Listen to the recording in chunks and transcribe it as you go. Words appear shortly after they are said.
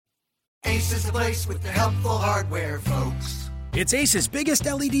Ace is the place with the helpful hardware, folks. It's Ace's biggest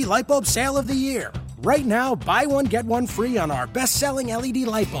LED light bulb sale of the year. Right now, buy one, get one free on our best-selling LED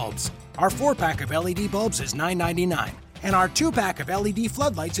light bulbs. Our 4-pack of LED bulbs is $9.99, and our 2-pack of LED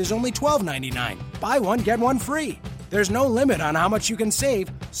floodlights is only $12.99. Buy one, get one free. There's no limit on how much you can save,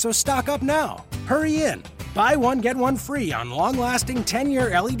 so stock up now. Hurry in. Buy one, get one free on long-lasting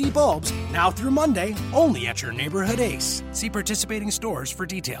 10-year LED bulbs, now through Monday, only at your neighborhood Ace. See participating stores for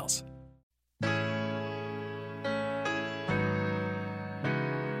details.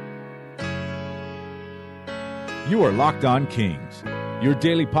 You are Locked On Kings, your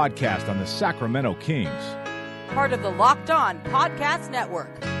daily podcast on the Sacramento Kings. Part of the Locked On Podcast Network,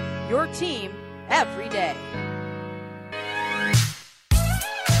 your team every day.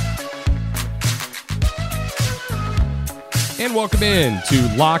 And welcome in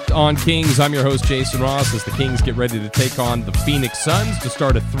to Locked On Kings. I'm your host, Jason Ross, as the Kings get ready to take on the Phoenix Suns to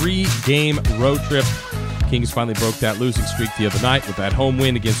start a 3-game road trip. Kings finally broke that losing streak the other night with that home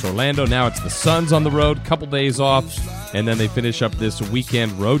win against Orlando. Now it's the Suns on the road, couple days off, and then they finish up this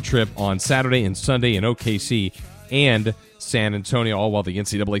weekend road trip on Saturday and Sunday in OKC and San Antonio, all while the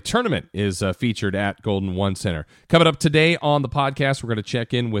NCAA tournament is featured at Golden One Center. Coming up today on the podcast, we're going to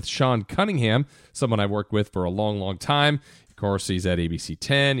check in with Sean Cunningham, someone I worked with for a long, long time. Of course, he's at ABC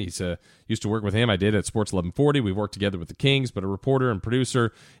 10. He's used to work with him. I did at Sports 1140. We've worked together with the Kings, but a reporter and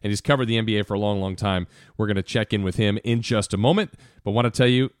producer, and he's covered the NBA for a long, long time. We're going to check in with him in just a moment, but want to tell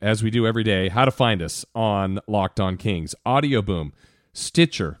you, as we do every day, how to find us on Locked On Kings. Audio Boom,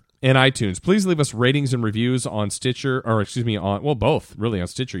 Stitcher, and iTunes. Please leave us ratings and reviews on Stitcher, on both, really. On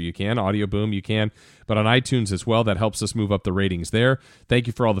Stitcher you can, Audio Boom you can, but on iTunes as well. That helps us move up the ratings there. Thank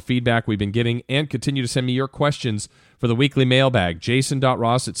you for all the feedback we've been getting, and continue to send me your questions for the weekly mailbag,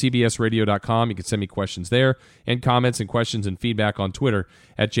 jason.ross@cbsradio.com. You can send me questions there, and comments and questions and feedback on Twitter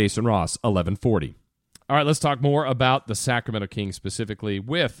at jasonross1140. All right, let's talk more about the Sacramento Kings, specifically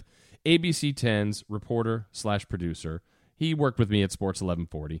with ABC 10's reporter/producer. He worked with me at Sports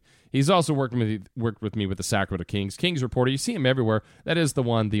 1140. He's also worked with me with the Sacramento Kings. Kings reporter, you see him everywhere. That is the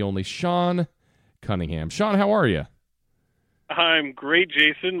one, the only Sean Cunningham. Sean, how are you? I'm great,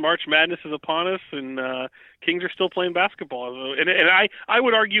 Jason. March Madness is upon us, and Kings are still playing basketball. And I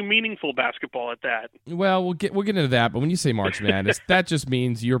would argue meaningful basketball at that. Well, we'll get into that, but when you say March Madness, that just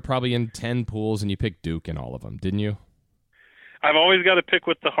means you're probably in 10 pools and you picked Duke in all of them, didn't you? I've always got to pick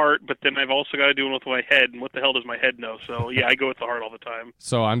with the heart, but then I've also got to do it with my head, and what the hell does my head know? So, yeah, I go with the heart all the time.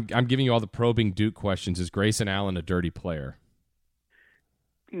 So I'm giving you all the probing Duke questions. Is Grayson Allen a dirty player?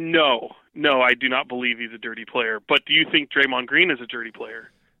 No, I do not believe he's a dirty player. But do you think Draymond Green is a dirty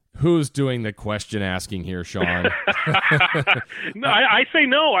player? Who's doing the question asking here, Sean? No, I say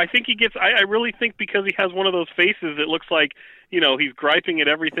no. I think he gets. I really think because he has one of those faces that looks like, he's griping at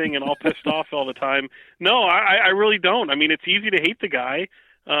everything and all pissed off all the time. No, I really don't. I mean, it's easy to hate the guy.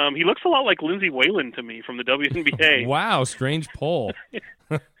 He looks a lot like Lindsey Whalen to me from the WNBA. Wow, strange poll.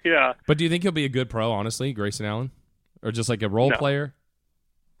 Yeah. But do you think he'll be a good pro, honestly, Grayson Allen? Or just like a role player?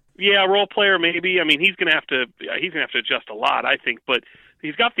 Yeah, role player maybe. I mean, he's gonna have to adjust a lot, I think, but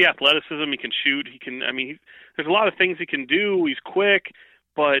he's got the athleticism. He can shoot. He can. I mean, there's a lot of things he can do. He's quick,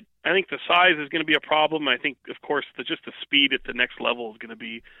 but I think the size is going to be a problem. I think, of course, just the speed at the next level is going to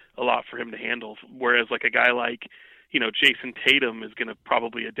be a lot for him to handle. Whereas, like a guy like, Jason Tatum is going to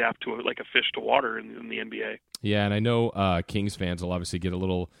probably adapt to like a fish to water in the NBA. Yeah, and I know Kings fans will obviously get a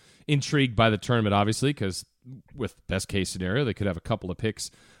little intrigued by the tournament, obviously, because with best case scenario, they could have a couple of picks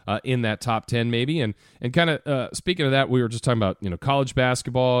in that top 10 maybe. And kind of speaking of that, we were just talking about, college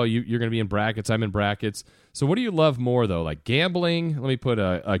basketball. You're going to be in brackets. I'm in brackets. So what do you love more, though? Like gambling? Let me put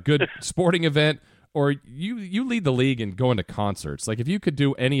a good sporting event, or you lead the league in going to concerts. Like if you could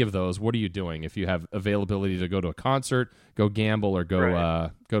do any of those, what are you doing if you have availability to go to a concert, go gamble, or go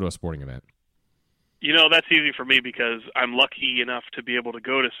to a sporting event? That's easy for me because I'm lucky enough to be able to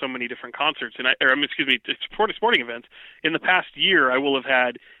go to so many different concerts sporting events. In the past year, I will have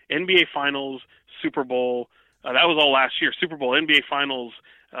had NBA Finals, Super Bowl. That was all last year. Super Bowl, NBA Finals,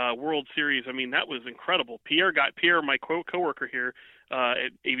 World Series. I mean, that was incredible. Pierre, my coworker here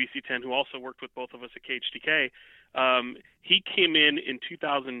at ABC 10, who also worked with both of us at KHTK, he came in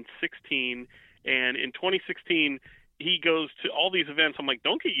 2016, and in 2016. He goes to all these events. I'm like,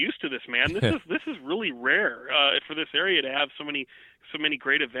 don't get used to this, man. This is really rare for this area to have so many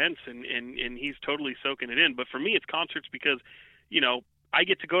great events, and he's totally soaking it in. But for me, it's concerts because, I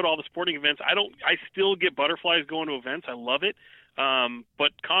get to go to all the sporting events. I still get butterflies going to events. I love it.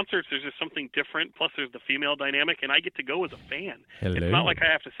 But concerts, there's just something different. Plus, there's the female dynamic, and I get to go as a fan. Hello. It's not like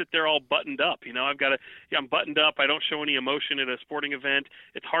I have to sit there all buttoned up. You know, I'm buttoned up. I don't show any emotion at a sporting event.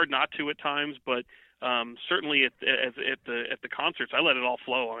 It's hard not to at times, but certainly at the concerts, I let it all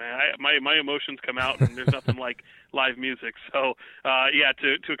flow. I mean, my emotions come out, and there's nothing like live music. So,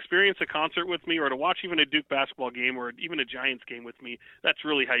 to experience a concert with me, or to watch even a Duke basketball game, or even a Giants game with me, that's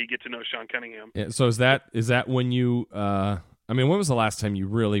really how you get to know Sean Cunningham. Yeah, so is that when you? I mean, when was the last time you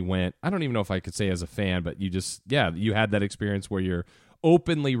really went? I don't even know if I could say as a fan, but you had that experience where you're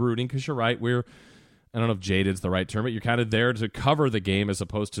openly rooting, because you're right. I don't know if jaded's the right term, but you're kind of there to cover the game as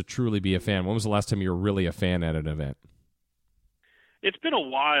opposed to truly be a fan. When was the last time you were really a fan at an event? It's been a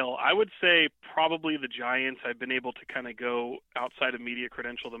while. I would say probably the Giants. I've been able to kind of go outside of media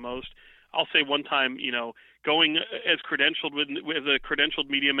credential the most. I'll say one time, going as credentialed as a credentialed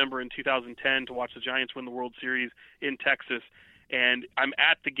media member in 2010 to watch the Giants win the World Series in Texas, and I'm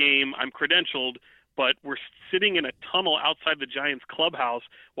at the game. I'm credentialed, but we're sitting in a tunnel outside the Giants clubhouse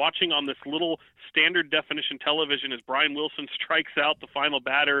watching on this little standard definition television as Brian Wilson strikes out the final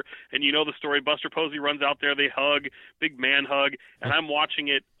batter. And you know the story, Buster Posey runs out there, they hug, big man hug, and I'm watching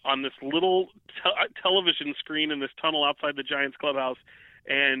it on this little television screen in this tunnel outside the Giants clubhouse.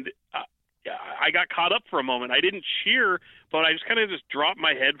 And I got caught up for a moment. I didn't cheer, but I just kind of dropped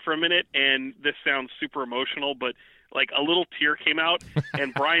my head for a minute, and this sounds super emotional, but like a little tear came out,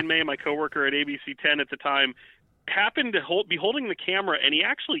 and Brian May, my coworker at ABC 10 at the time, happened to be holding the camera, and he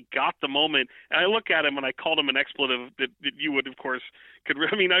actually got the moment. And I look at him, and I called him an expletive that you would, of course, could.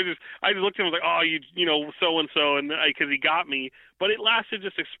 I mean, I just looked at him and was like, oh, you know, so and so, and because he got me. But it lasted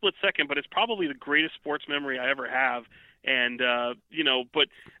just a split second. But it's probably the greatest sports memory I ever have. And but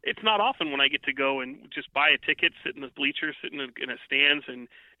it's not often when I get to go and just buy a ticket, sit in the bleachers, sit in a stands,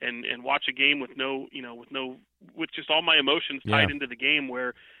 and watch a game with just all my emotions tied into the game.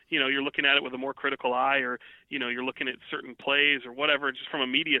 Where you're looking at it with a more critical eye, or you're looking at certain plays or whatever, just from a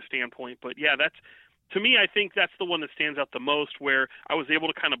media standpoint. But yeah, to me, I think that's the one that stands out the most, where I was able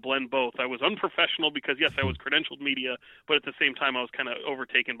to kind of blend both. I was unprofessional because, yes, I was credentialed media, but at the same time, I was kind of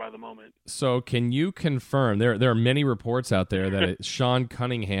overtaken by the moment. So can you confirm, there are many reports out there that Sean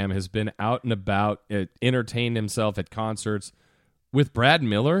Cunningham has been out and about, entertained himself at concerts with Brad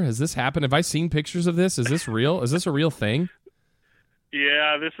Miller? Has this happened? Have I seen pictures of this? Is this real? Is this a real thing?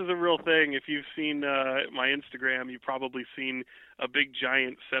 Yeah, this is a real thing. If you've seen my Instagram, you've probably seen a big,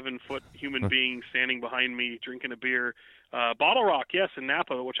 giant, 7-foot human being standing behind me drinking a beer. Bottle Rock, yes, in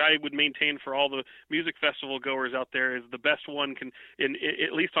Napa, which I would maintain for all the music festival goers out there is the best one,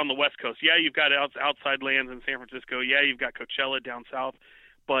 at least on the West Coast. Yeah, you've got outside lands in San Francisco. Yeah, you've got Coachella down south.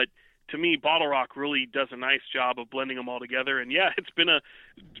 But to me, Bottle Rock really does a nice job of blending them all together. And yeah,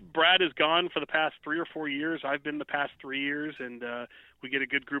 Brad is gone for the past 3 or 4 years. I've been the past 3 years, and we get a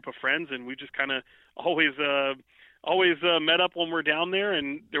good group of friends, and we just kind of always met up when we're down there.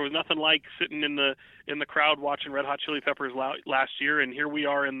 And there was nothing like sitting in the crowd watching Red Hot Chili Peppers last year, and here we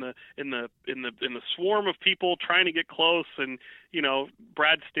are in the swarm of people trying to get close, and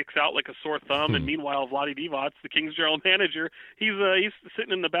Brad sticks out like a sore thumb, and meanwhile Vlade Divac, the Kings general manager, he's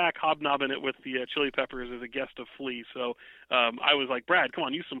sitting in the back hobnobbing it with the Chili Peppers as a guest of Flea. So I was like, Brad, come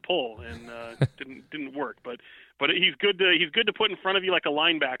on, use some pull, and didn't work, but he's good to put in front of you like a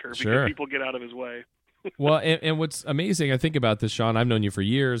linebacker, because people get out of his way. Well, and what's amazing, I think about this, Sean, I've known you for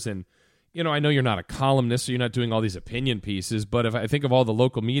years, and I know you're not a columnist, so you're not doing all these opinion pieces, but if I think of all the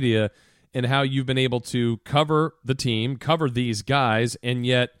local media and how you've been able to cover the team, cover these guys, and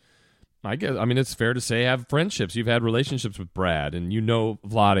yet, it's fair to say, have friendships. You've had relationships with Brad, and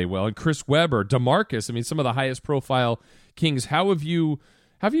Vlade well, and Chris Webber, DeMarcus, some of the highest profile Kings. How have you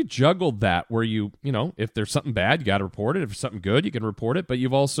juggled that, where if there's something bad, you got to report it. If there's something good, you can report it, but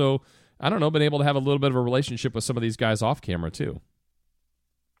you've also, been able to have a little bit of a relationship with some of these guys off camera too.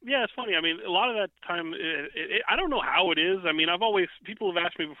 Yeah, it's funny. A lot of that time, I don't know how it is. People have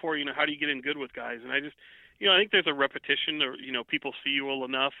asked me before, how do you get in good with guys? And I just, I think there's a repetition, or, people see you well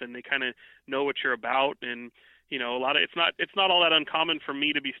enough and they kind of know what you're about. And, it's not all that uncommon for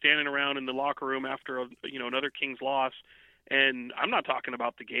me to be standing around in the locker room after, another Kings loss. And I'm not talking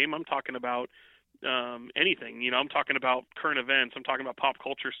about the game. I'm talking about anything. I'm talking about current events. I'm talking about pop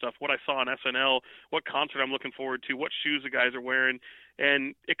culture stuff, what I saw on SNL, what concert I'm looking forward to, what shoes the guys are wearing.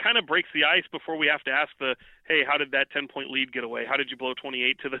 And it kind of breaks the ice before we have to ask hey, how did that 10-point lead get away? How did you blow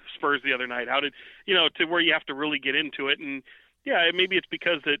 28 to the Spurs the other night? How did, to where you have to really get into it. And yeah, maybe it's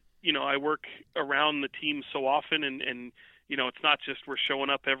because that, I work around the team so often, and it's not just we're showing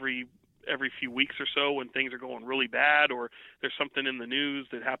up every every few weeks or so when things are going really bad or there's something in the news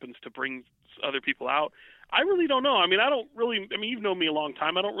that happens to bring other people out. I really don't know. I mean, you've known me a long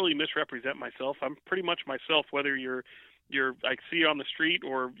time. I don't really misrepresent myself. I'm pretty much myself, whether I see you on the street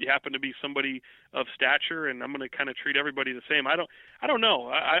or you happen to be somebody of stature, and I'm going to kind of treat everybody the same. I don't know.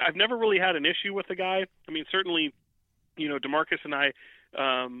 I've never really had an issue with the guy. I mean, certainly, DeMarcus and I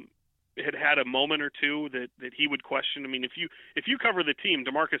had a moment or two that he would question. I mean, if you cover the team,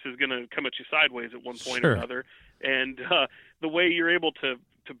 DeMarcus is going to come at you sideways at one point or another. And the way you're able to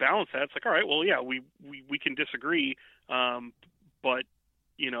balance that, it's like, all right, well, yeah, we can disagree, but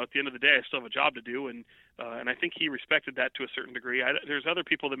at the end of the day, I still have a job to do, and I think he respected that to a certain degree. There's other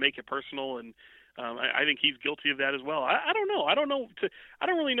people that make it personal, and I think he's guilty of that as well. I don't know. I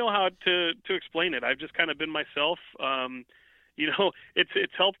don't really know how to explain it. I've just kind of been myself.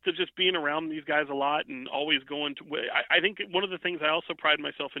 It's helped to just being around these guys a lot and always going to. I think one of the things I also pride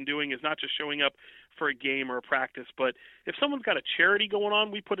myself in doing is not just showing up for a game or a practice, but if someone's got a charity going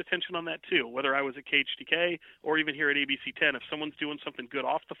on, we put attention on that too. Whether I was at KHTK or even here at ABC 10, if someone's doing something good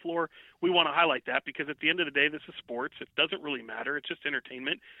off the floor, we want to highlight that because at the end of the day, this is sports. It doesn't really matter. It's just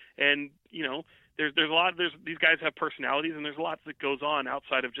entertainment, and there's a lot. These guys have personalities, and there's a lot that goes on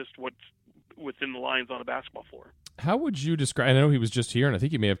outside of just what's within the lines on a basketball floor. How would you describe? I know he was just here, and I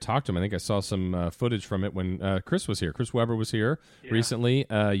think you may have talked to him. I think I saw some footage from it when Chris was here. Chris Webber was here recently.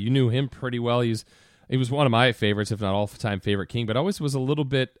 You knew him pretty well. He was one of my favorites, if not all-time favorite King, but always was a little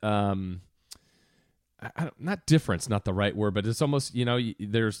bit not different. It's not the right word, but it's almost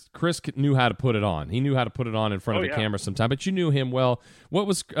there's Chris knew how to put it on. He knew how to put it on in front of the camera sometime. But you knew him well. What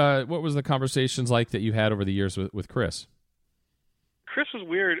was the conversations like that you had over the years with Chris? Chris was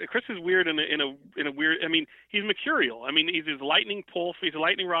weird. Chris is weird in a weird. I mean, he's mercurial. I mean, he's his lightning pole. He's a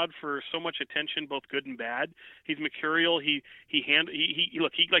lightning rod for so much attention, both good and bad. He's mercurial. He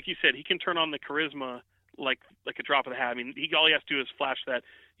like you said, he can turn on the charisma like a drop of the hat. I mean, all he has to do is flash that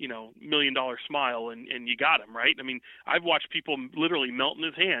 $1 million smile, and you got him, right. I mean, I've watched people literally melt in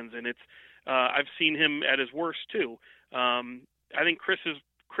his hands, and it's I've seen him at his worst too. I think Chris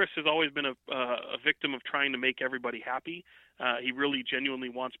has always been a victim of trying to make everybody happy. He really genuinely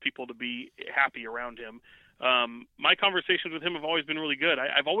wants people to be happy around him. My conversations with him have always been really good.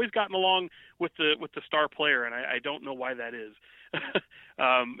 I've always gotten along with the star player, and I don't know why that is.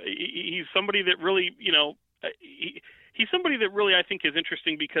 He's somebody that really, he's somebody that really I think is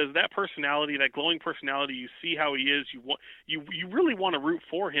interesting because that personality, that glowing personality, you see how he is. You really want to root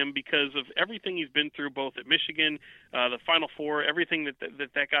for him because of everything he's been through, both at Michigan, the Final Four, everything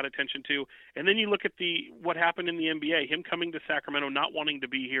that got attention to. And then you look at what happened in the NBA, him coming to Sacramento, not wanting to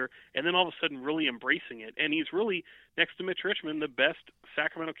be here, and then all of a sudden really embracing it. And he's really, next to Mitch Richmond, the best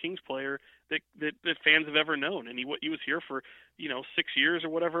Sacramento Kings player that fans have ever known. And he was here for 6 years or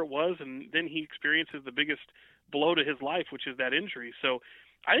whatever it was, and then he experiences the biggest blow to his life, which is that injury. So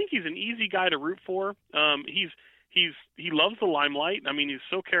I think he's an easy guy to root for. He loves the limelight. I mean, he's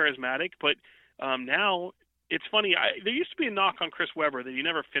so charismatic, but now it's funny. There used to be a knock on Chris Webber that he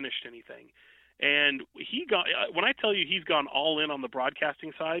never finished anything. And when I tell you he's gone all in on the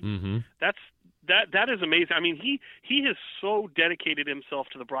broadcasting side, that is amazing. I mean, he has so dedicated himself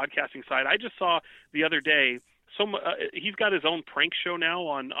to the broadcasting side. I just saw the other day, he's got his own prank show now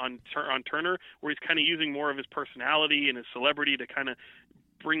on Turner, where he's kind of using more of his personality and his celebrity to kind of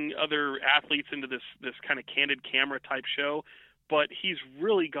bring other athletes into this kind of candid camera type show. But he's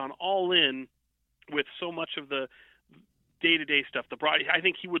really gone all in with so much of the day-to-day stuff. I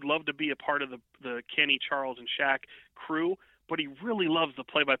think he would love to be a part of the Kenny, Charles, and Shaq crew, but he really loves the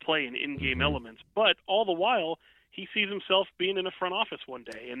play-by-play and in-game elements. But all the while, he sees himself being in a front office one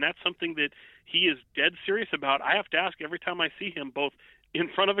day, and that's something that he is dead serious about. I have to ask every time I see him, both in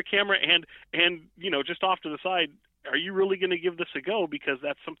front of a camera and just off to the side, are you really going to give this a go? Because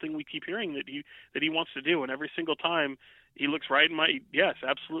that's something we keep hearing that he wants to do, and every single time he looks right in yes,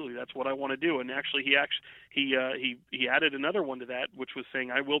 absolutely, that's what I want to do. And actually, he added another one to that, which was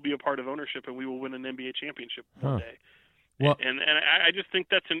saying, I will be a part of ownership, and we will win an NBA championship one day. Well, and I just think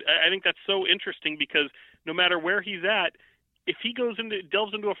that's so interesting because no matter where he's at, if he delves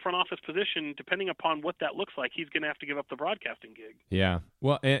into a front office position, depending upon what that looks like, he's going to have to give up the broadcasting gig. Yeah.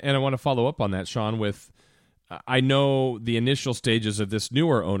 Well, and I want to follow up on that, Sean, with I know the initial stages of this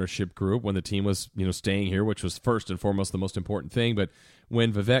newer ownership group when the team was, staying here, which was first and foremost the most important thing. But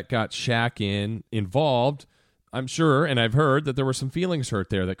when Vivek got Shaq involved, I'm sure, and I've heard that there were some feelings hurt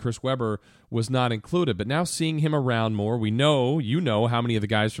there that Chris Webber was not included. But now seeing him around more, we know, how many of the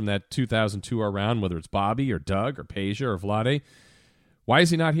guys from that 2002 are around, whether it's Bobby or Doug or Peja or Vlade. Why is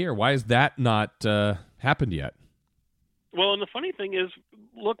he not here? Why has that not happened yet? Well, and the funny thing is,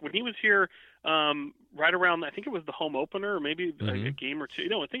 look, when he was here right around, I think it was the home opener, or maybe a game or two.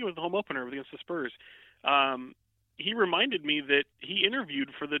 No, I think it was the home opener against the Spurs. He reminded me that he interviewed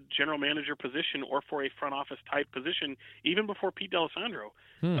for the general manager position or for a front office type position even before Pete D'Alessandro.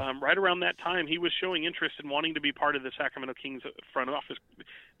 Right around that time, he was showing interest in wanting to be part of the Sacramento Kings front office.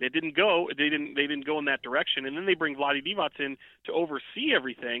 They didn't go in that direction, and then they bring Vlade Divac in to oversee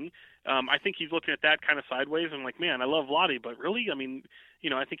everything. I think he's looking at that kind of sideways and like, man, I love Vlade, but really, I mean,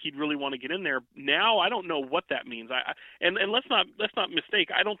 I think he'd really want to get in there. Now, I don't know what that means. And let's not mistake.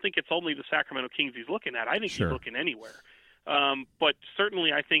 I don't think it's only the Sacramento Kings he's looking at. I think he's looking anywhere. But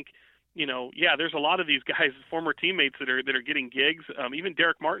certainly, I think, there's a lot of these guys, former teammates that are getting gigs. Even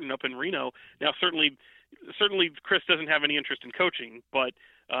Derek Martin up in Reno. Now, certainly, Chris doesn't have any interest in coaching, but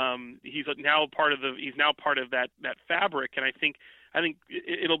he's now part of that fabric. And I think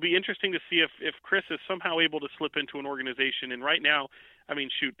it'll be interesting to see if Chris is somehow able to slip into an organization. And right now, I mean,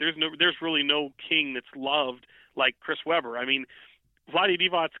 shoot, there's really no King that's loved like Chris Webber. I mean, Vlade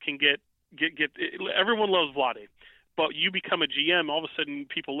Divac can get everyone loves Vlade, but you become a GM, all of a sudden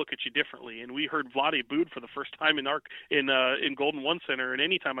people look at you differently. And we heard Vlade booed for the first time in Golden One Center, and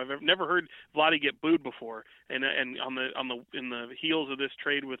any time I've never heard Vlade get booed before. And in the heels of this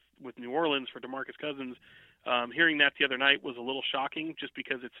trade with New Orleans for DeMarcus Cousins. Hearing that the other night was a little shocking just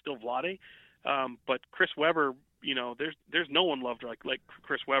because it's still Vlade. But Chris Webber, there's no one loved like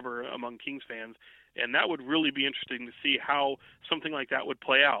Chris Webber among Kings fans. And that would really be interesting to see how something like that would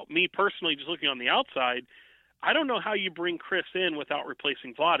play out. Me personally, just looking on the outside, I don't know how you bring Chris in without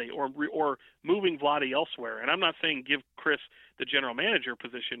replacing Vlade or moving Vlade elsewhere. And I'm not saying give Chris the general manager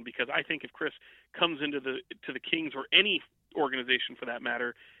position, because I think if Chris comes into the Kings or any organization for that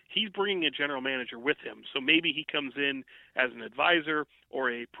matter, he's bringing a general manager with him. So maybe he comes in as an advisor or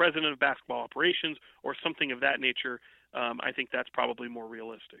a president of basketball operations or something of that nature. I think that's probably more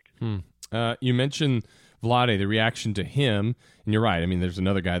realistic. You mentioned Vlade, the reaction to him, and you're right. I mean, there's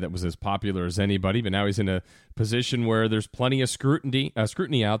another guy that was as popular as anybody, but now he's in a position where there's plenty of scrutiny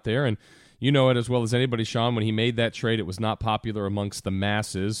out there, and you know it as well as anybody, Sean. When he made that trade, it was not popular amongst the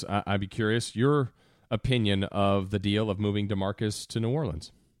masses. I'd be curious your opinion of the deal of moving DeMarcus to New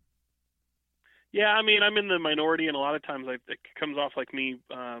Orleans. Yeah, I mean, I'm in the minority, and a lot of times it comes off like me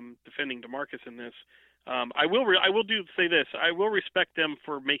defending DeMarcus in this. I will say this. I will respect them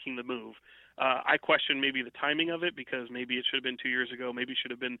for making the move. I question maybe the timing of it, because maybe it should have been 2 years ago. Maybe it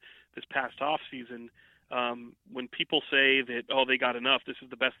should have been this past off season. When people say that, they got enough, this is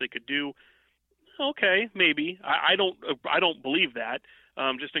the best they could do. Okay, maybe. I don't believe that.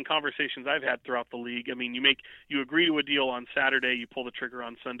 Just in conversations I've had throughout the league, I mean, you agree to a deal on Saturday, you pull the trigger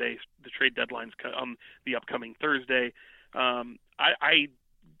on Sunday. The trade deadline's on the upcoming Thursday. I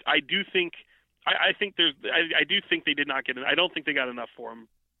do think they did not get it. I don't think they got enough for him.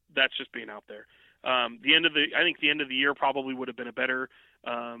 That's just being out there. I think the end of the year probably would have been a better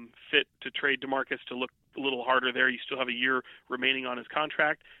fit to trade DeMarcus, to look a little harder there. You still have a year remaining on his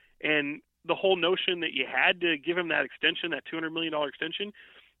contract, and the whole notion that you had to give him that extension, that $200 million extension,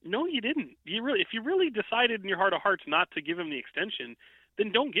 no, you didn't. If you really decided in your heart of hearts not to give him the extension,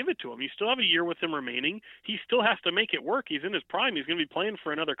 then don't give it to him. You still have a year with him remaining. He still has to make it work. He's in his prime. He's going to be playing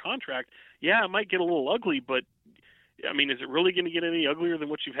for another contract. Yeah, it might get a little ugly, but I mean, is it really going to get any uglier than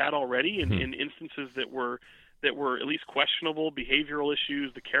what you've had already in instances that were at least questionable behavioral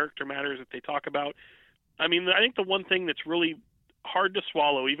issues, the character matters that they talk about? I mean, I think the one thing that's really hard to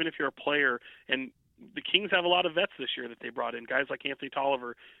swallow, even if you're a player, and the Kings have a lot of vets this year that they brought in, guys like Anthony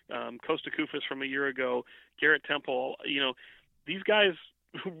Tolliver, Kosta Koufos from a year ago, Garrett Temple. These guys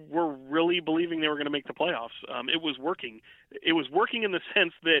were really believing they were going to make the playoffs. It was working. It was working in the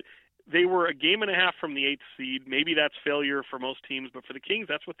sense that they were a game and a half from the 8th seed. Maybe that's failure for most teams, but for the Kings,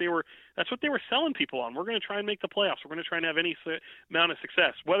 that's what they were selling people on. We're going to try and make the playoffs. We're going to try and have any amount of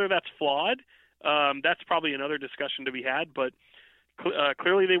success. Whether that's flawed, that's probably another discussion to be had, but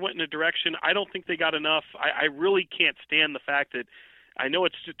clearly they went in a direction. I don't think they got enough. I really can't stand the fact that, I know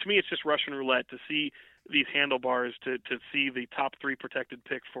to me it's just Russian roulette to see these handlebars, to see the top 3 protected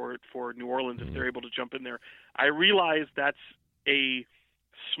pick for New Orleans if they're able to jump in there. I realize that's a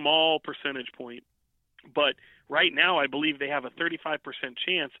small percentage point, but right now I believe they have a 35%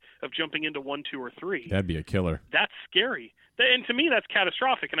 chance of jumping into 1, 2, or 3. That'd be a killer. That's scary. And to me, that's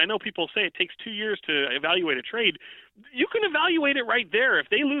catastrophic. And I know people say it takes 2 years to evaluate a trade. You can evaluate it right there. If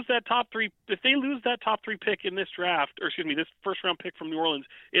they lose that top 3 pick in this draft, this first round pick from New Orleans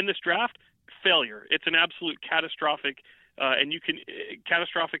in this draft, failure. It's an absolute catastrophic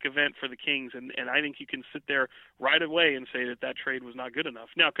catastrophic event for the Kings, and I think you can sit there right away and say that trade was not good enough.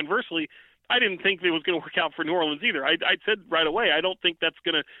 Now, conversely, I didn't think it was going to work out for New Orleans either. I said right away, I don't think that's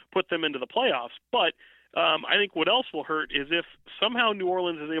going to put them into the playoffs. But I think what else will hurt is if somehow New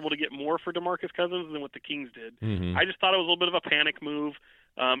Orleans is able to get more for DeMarcus Cousins than what the Kings did. Mm-hmm. I just thought it was a little bit of a panic move.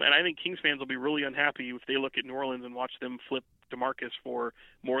 And I think Kings fans will be really unhappy if they look at New Orleans and watch them flip DeMarcus for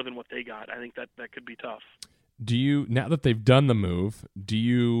more than what they got. I think that could be tough. Do you, now that they've done the move, do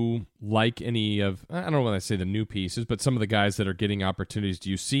you like any of, I don't know when I say the new pieces, but some of the guys that are getting opportunities, do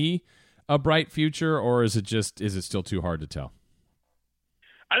you see a bright future, or is it still too hard to tell?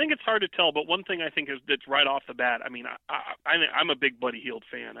 I think it's hard to tell, but one thing I think is that's right off the bat. I mean, I'm a big Buddy Hield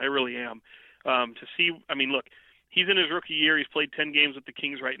fan. I really am. Look, he's in his rookie year. He's played 10 games with the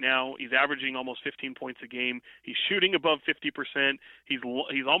Kings right now. He's averaging almost 15 points a game. He's shooting above 50%. He's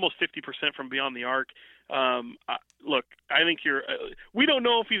almost 50% from beyond the arc. Look, I think we don't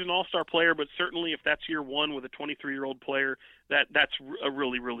know if he's an all-star player, but certainly if that's year one with a 23-year-old player, that's a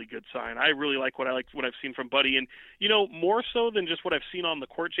really, really good sign. I really like what I've seen from Buddy. And, more so than just what I've seen on the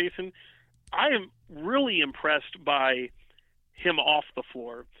court, Jason, I am really impressed by him off the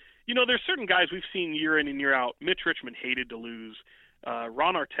floor. There's certain guys we've seen year in and year out. Mitch Richmond hated to lose.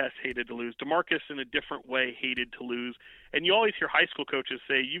 Ron Artest hated to lose. DeMarcus, in a different way, hated to lose. And you always hear high school coaches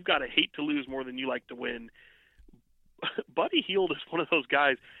say, you've got to hate to lose more than you like to win. Buddy Hield is one of those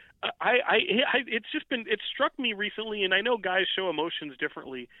guys. It's struck me recently, and I know guys show emotions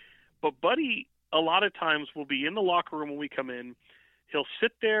differently, but Buddy a lot of times will be in the locker room when we come in. He'll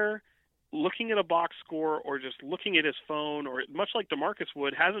sit there looking at a box score or just looking at his phone, or much like DeMarcus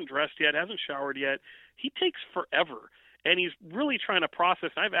would, hasn't dressed yet, hasn't showered yet. He takes forever, and he's really trying to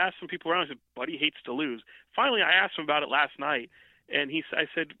process. And I've asked some people around, I said, Buddy hates to lose. Finally, I asked him about it last night, and I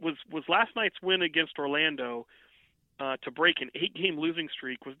said, was last night's win against Orlando to break an 8-game losing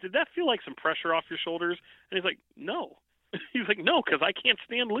streak, did that feel like some pressure off your shoulders? And he's like, no. He's like, no, because I can't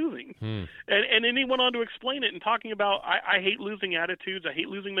stand losing. And then he went on to explain it and talking about, I hate losing attitudes. I hate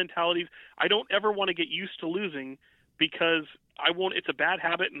losing mentalities. I don't ever want to get used to losing because it's a bad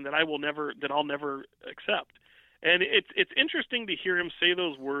habit and that I'll never accept. And it's interesting to hear him say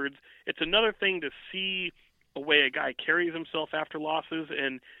those words. It's another thing to see a way a guy carries himself after losses.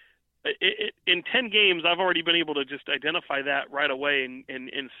 And in 10 games, I've already been able to just identify that right away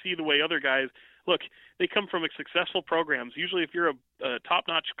and see the way other guys look. They come from successful programs. Usually if you're a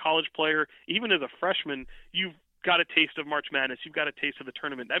top-notch college player, even as a freshman, you've got a taste of March Madness. You've got a taste of the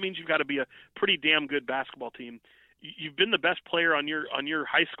tournament. That means you've got to be a pretty damn good basketball team. You've been the best player on your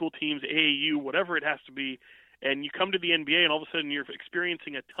high school teams, AAU, whatever it has to be, and you come to the NBA and all of a sudden you're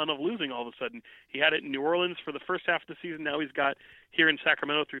experiencing a ton of losing all of a sudden. He had it in New Orleans for the first half of the season. Now he's got here in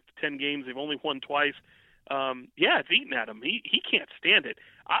Sacramento through 10 games. They've only won twice. It's eating at him. He can't stand it.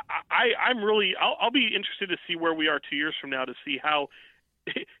 I'll be interested to see where we are 2 years from now to see how,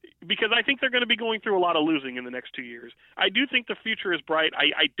 because I think they're going to be going through a lot of losing in the next 2 years. I do think the future is bright.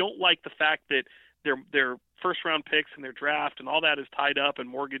 I don't like the fact that their first round picks and their draft and all that is tied up and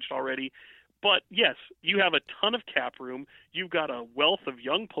mortgaged already. But yes, you have a ton of cap room. You've got a wealth of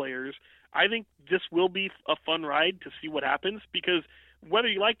young players. I think this will be a fun ride to see what happens, because whether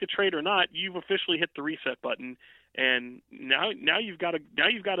you like the trade or not, you've officially hit the reset button, and now you've got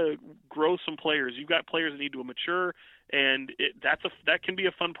to grow some players. You've got players that need to mature, and that can be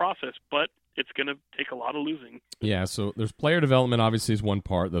a fun process, but it's going to take a lot of losing. Yeah, so there's player development obviously is one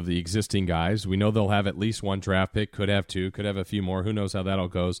part of the existing guys. We know they'll have at least one draft pick, could have two, could have a few more. Who knows how that all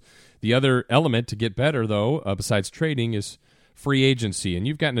goes. The other element to get better, though, besides trading, is free agency, and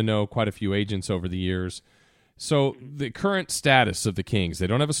you've gotten to know quite a few agents over the years. So the current status of the Kings, they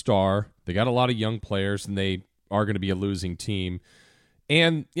don't have a star. They got a lot of young players, and they are going to be a losing team.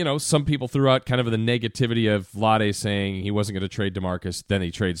 And, some people threw out kind of the negativity of Vlade saying he wasn't going to trade DeMarcus, then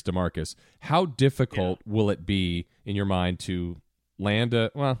he trades DeMarcus. How difficult will it be, in your mind, to land we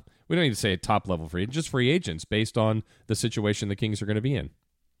don't need to say a top-level free agent, just free agents based on the situation the Kings are going to be in?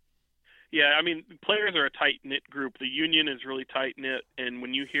 Yeah, players are a tight-knit group. The union is really tight-knit, and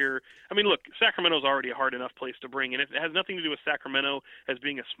when you hear look, Sacramento's already a hard enough place to bring, and it has nothing to do with Sacramento as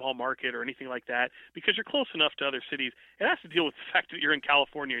being a small market or anything like that, because you're close enough to other cities. It has to deal with the fact that you're in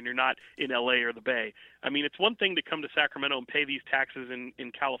California and you're not in L.A. or the Bay. It's one thing to come to Sacramento and pay these taxes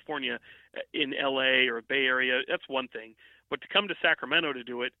in California, in L.A. or Bay Area. That's one thing. But to come to Sacramento to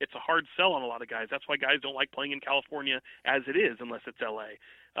do it, it's a hard sell on a lot of guys. That's why guys don't like playing in California as it is, unless it's L.A.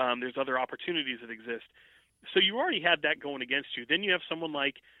 There's other opportunities that exist. So you already had that going against you. Then you have someone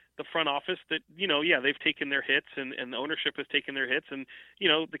like the front office that, they've taken their hits and the ownership has taken their hits. And,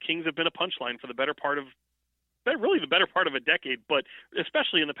 the Kings have been a punchline for the better part of a decade, but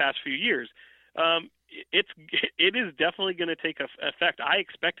especially in the past few years. it is definitely going to take effect. I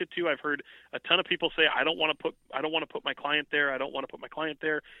expect it to. I've heard a ton of people say, I don't want to put my client there. I don't want to put my client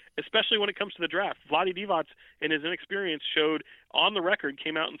there, especially when it comes to the draft. Vlade Divac, in his inexperience, showed on the record,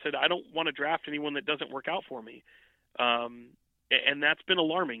 came out and said, I don't want to draft anyone that doesn't work out for me. And that's been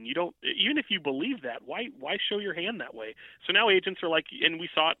alarming. You don't, even if you believe that, why show your hand that way? So now agents are like, and we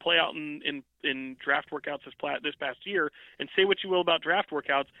saw it play out in draft workouts this past year, and say what you will about draft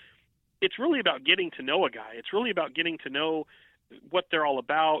workouts, it's really about getting to know a guy. It's really about getting to know what they're all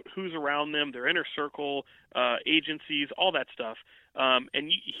about, who's around them, their inner circle, agencies, all that stuff.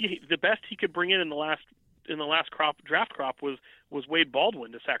 And the best he could bring in the last draft crop was Wade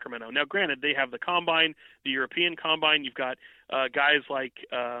Baldwin to Sacramento. Now, granted, they have the combine, the European combine. You've got guys like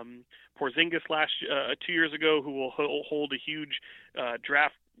Porzingis 2 years ago who will hold a huge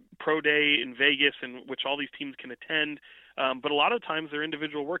draft pro day in Vegas, in which all these teams can attend. But a lot of times they're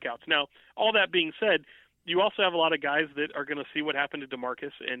individual workouts. Now, all that being said, you also have a lot of guys that are going to see what happened to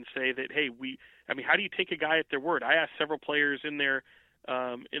DeMarcus and say that, hey, how do you take a guy at their word? I asked several players in there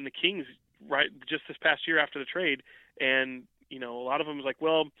in the Kings right just this past year after the trade, and a lot of them was like,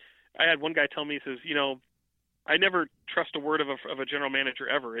 well, I had one guy tell me, he says, I never trust a word of a general manager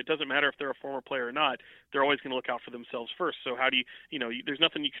ever. It doesn't matter if they're a former player or not. They're always going to look out for themselves first. So how do you, there's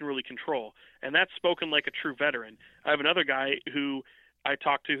nothing you can really control. And that's spoken like a true veteran. I have another guy who I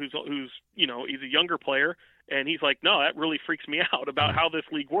talked to who's he's a younger player, and he's like, no, that really freaks me out about how this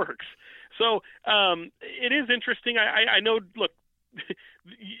league works. So it is interesting. I know, look,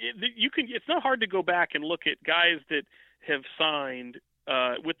 it's not hard to go back and look at guys that have signed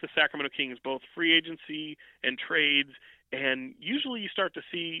with the Sacramento Kings, both free agency and trades, and usually you start to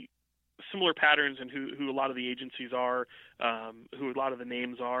see similar patterns in who a lot of the agencies are, who a lot of the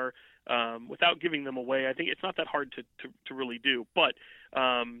names are, without giving them away. I think it's not that hard to really do, but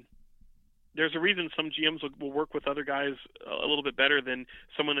there's a reason some GMs will work with other guys a little bit better than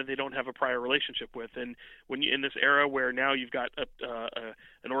someone that they don't have a prior relationship with. And when you in this era where now you've got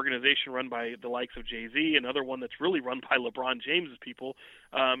an organization run by the likes of Jay-Z, another one that's really run by LeBron James's people,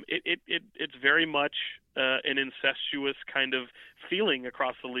 it's very much an incestuous kind of feeling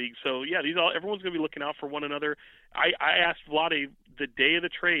across the league. So yeah, everyone's going to be looking out for one another. I asked Vlade the day of the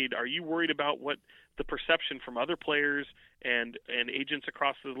trade, are you worried about what the perception from other players and agents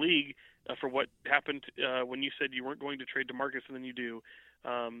across the league for what happened when you said you weren't going to trade DeMarcus and then you do?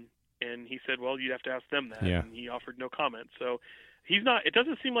 And he said, well, you'd have to ask them that. Yeah. And he offered no comment. So it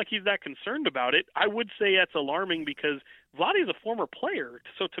doesn't seem like he's that concerned about it. I would say that's alarming because Vlade is a former player.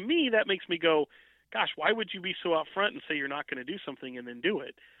 So to me, that makes me go, gosh, why would you be so out front and say you're not going to do something and then do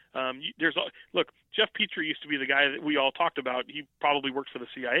it? Look, Jeff Petrie used to be the guy that we all talked about. He probably worked for the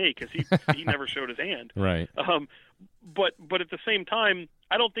CIA because he never showed his hand. Right. But at the same time,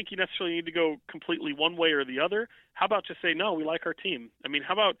 I don't think you necessarily need to go completely one way or the other. How about just say, no, we like our team? I mean,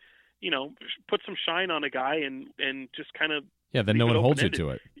 how about, put some shine on a guy and just kind of then no one holds you to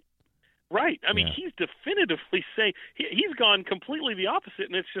it. Right. I mean, he's definitively saying he's gone completely the opposite,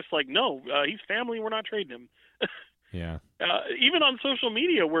 and it's just like, no, he's family. We're not trading him. Yeah. Even on social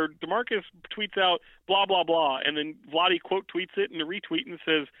media where DeMarcus tweets out blah, blah, blah, and then Vlade quote tweets it and a retweet and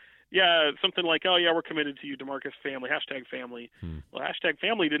says, yeah, something like, oh, yeah, we're committed to you, DeMarcus family, #family. Well,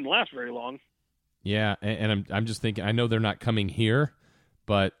 #family didn't last very long. Yeah, and I'm just thinking, I know they're not coming here,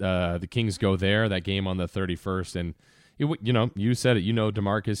 but the Kings go there, that game on the 31st, and you said it.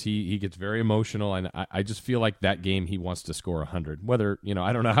 DeMarcus, he gets very emotional, and I just feel like that game he wants to score 100. Whether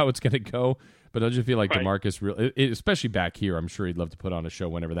I don't know how it's going to go, but I just feel like DeMarcus, especially back here, I'm sure he'd love to put on a show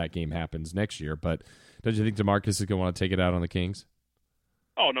whenever that game happens next year. But don't you think DeMarcus is going to want to take it out on the Kings?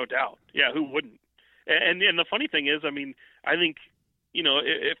 Oh, no doubt. Yeah, who wouldn't? And the funny thing is, I mean, I think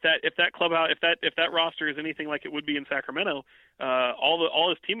if that clubhouse, if that roster is anything like it would be in Sacramento, all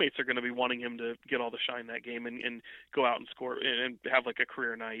his teammates are going to be wanting him to get all the shine that game and go out and score and have like a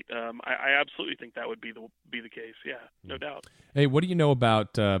career night. I absolutely think that would be the case. Yeah, no doubt. Hey, what do you know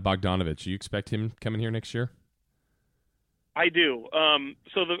about Bogdanovich? Do you expect him coming here next year? I do.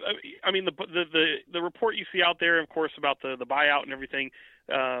 So the report you see out there, of course, about the buyout and everything,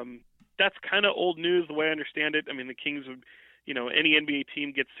 that's kind of old news the way I understand it. I mean, the Kings would, any NBA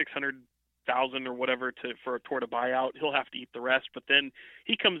team gets $600,000 or whatever toward a buyout. He'll have to eat the rest. But then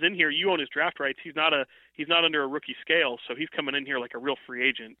he comes in here. You own his draft rights. He's not under a rookie scale, so he's coming in here like a real free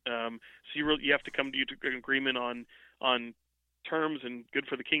agent. So you have to come to an agreement on terms, and good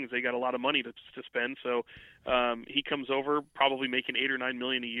for the Kings. They got a lot of money to spend. So he comes over probably making $8 or $9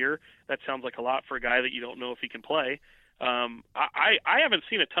 million a year. That sounds like a lot for a guy that you don't know if he can play. I haven't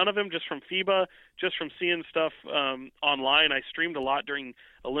seen a ton of him just from FIBA, just from seeing stuff online. I streamed a lot during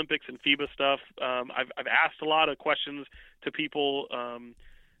Olympics and FIBA stuff. I've asked a lot of questions to people.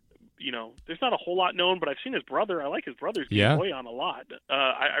 There's not a whole lot known, but I've seen his brother. I like his brother's game way on a lot.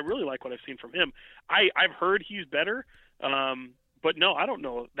 I really like what I've seen from him. I've heard he's better, but no, I don't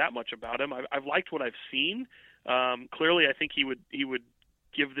know that much about him. I've liked what I've seen. Clearly, I think he would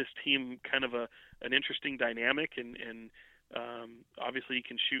give this team kind of an interesting dynamic, and obviously he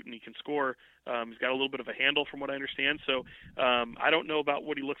can shoot and he can score. He's got a little bit of a handle from what I understand. So I don't know about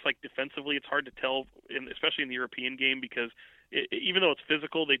what he looks like defensively. It's hard to tell, especially in the European game, because even though it's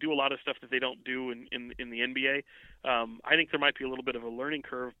physical, they do a lot of stuff that they don't do in the NBA. I think there might be a little bit of a learning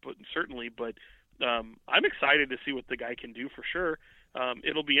curve, but I'm excited to see what the guy can do for sure.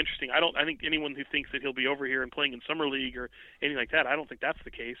 It'll be interesting. I think anyone who thinks that he'll be over here and playing in summer league or anything like that, I don't think that's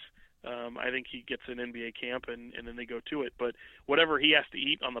the case. I think he gets an NBA camp and then they go to it. But whatever he has to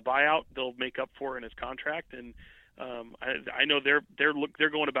eat on the buyout, they'll make up for in his contract. And I know they're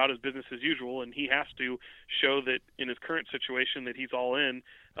going about his business as usual, and he has to show that in his current situation that he's all in.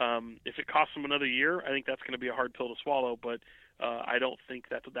 If it costs him another year, I think that's going to be a hard pill to swallow. But I don't think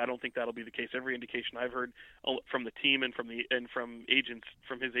that'll be the case. Every indication I've heard from the team and from agents,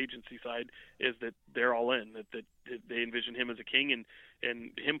 from his agency side, is that they're all in. That they envision him as a king,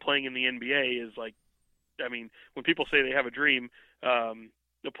 and him playing in the NBA is like, I mean, when people say they have a dream,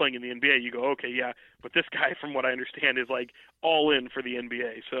 playing in the NBA, you go, okay, yeah, but this guy, from what I understand, is like all in for the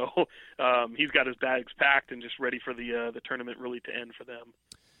NBA. So he's got his bags packed and just ready for the tournament really to end for them.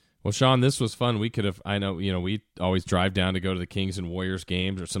 Well, Sean, this was fun. We could have, I know, we always drive down to go to the Kings and Warriors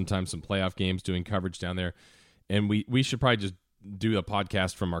games or sometimes some playoff games doing coverage down there. And we should probably just do a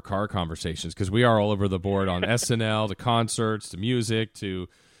podcast from our car conversations, because we are all over the board on SNL to concerts to music to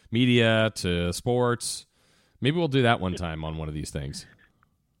media to sports. Maybe we'll do that one time on one of these things.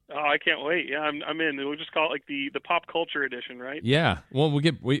 Oh, I can't wait. Yeah, I'm in. We'll just call it like the pop culture edition, right? Yeah. Well,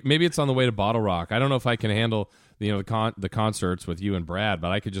 maybe it's on the way to Bottle Rock. I don't know if I can handle the concerts with you and Brad,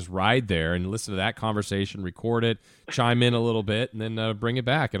 but I could just ride there and listen to that conversation, record it, chime in a little bit, and then bring it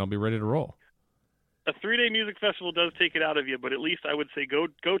back, and I'll be ready to roll. A 3-day music festival does take it out of you, but at least I would say go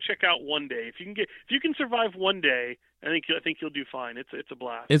check out one day. If you can survive one day, I think you'll do fine. It's a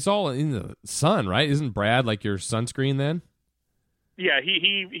blast. It's all in the sun, right? Isn't Brad like your sunscreen then? Yeah,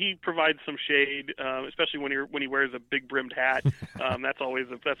 he provides some shade, especially when he wears a big brimmed hat. That's always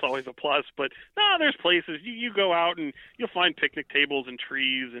a plus. But no, there's places you go out and you'll find picnic tables and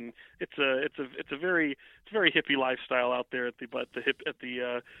trees, and it's a very hippie lifestyle out there at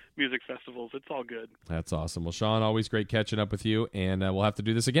the music festivals. It's all good. That's awesome. Well, Sean, always great catching up with you, and we'll have to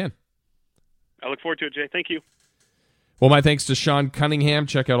do this again. I look forward to it, Jay. Thank you. Well, my thanks to Sean Cunningham.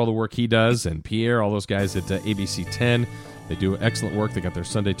 Check out all the work he does, and Pierre, all those guys at ABC 10. They do excellent work. They got their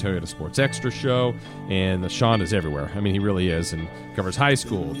Sunday Toyota Sports Extra show, and Sean is everywhere. I mean, he really is, and covers high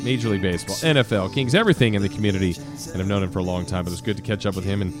school, Major League Baseball, NFL, Kings, everything in the community, and I've known him for a long time, but it's good to catch up with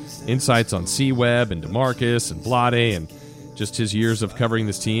him and insights on C-Web and DeMarcus and Vlade and just his years of covering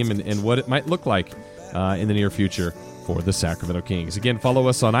this team and what it might look like in the near future for the Sacramento Kings. Again, follow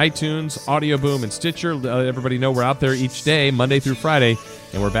us on iTunes, Audio Boom, and Stitcher. Let everybody know we're out there each day, Monday through Friday,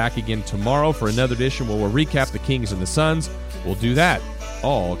 and we're back again tomorrow for another edition where we'll recap the Kings and the Suns. We'll do that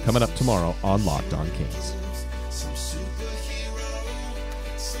all coming up tomorrow on Locked On Kings.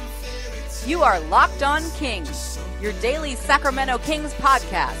 You are Locked On Kings, your daily Sacramento Kings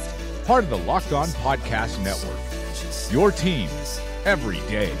podcast. Part of the Locked On Podcast Network. Your team every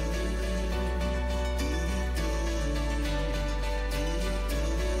day.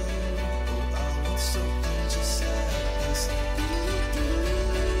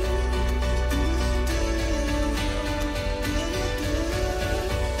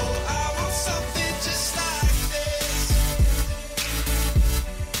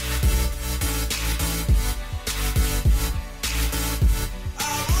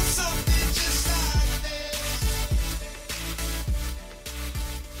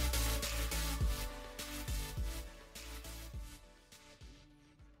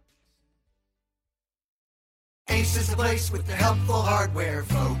 Ace is the place with the helpful hardware,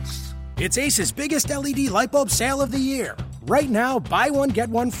 folks. It's Ace's biggest LED light bulb sale of the year. Right now, buy one, get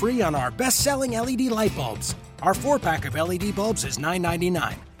one free on our best-selling LED light bulbs. Our 4-pack of LED bulbs is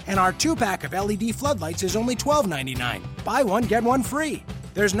 $9.99, and our 2-pack of LED floodlights is only $12.99. Buy one, get one free.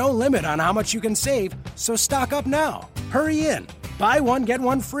 There's no limit on how much you can save, so stock up now. Hurry in. Buy one, get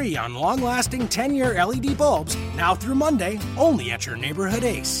one free on long-lasting 10-year LED bulbs now through Monday, only at your neighborhood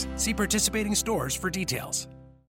Ace. See participating stores for details.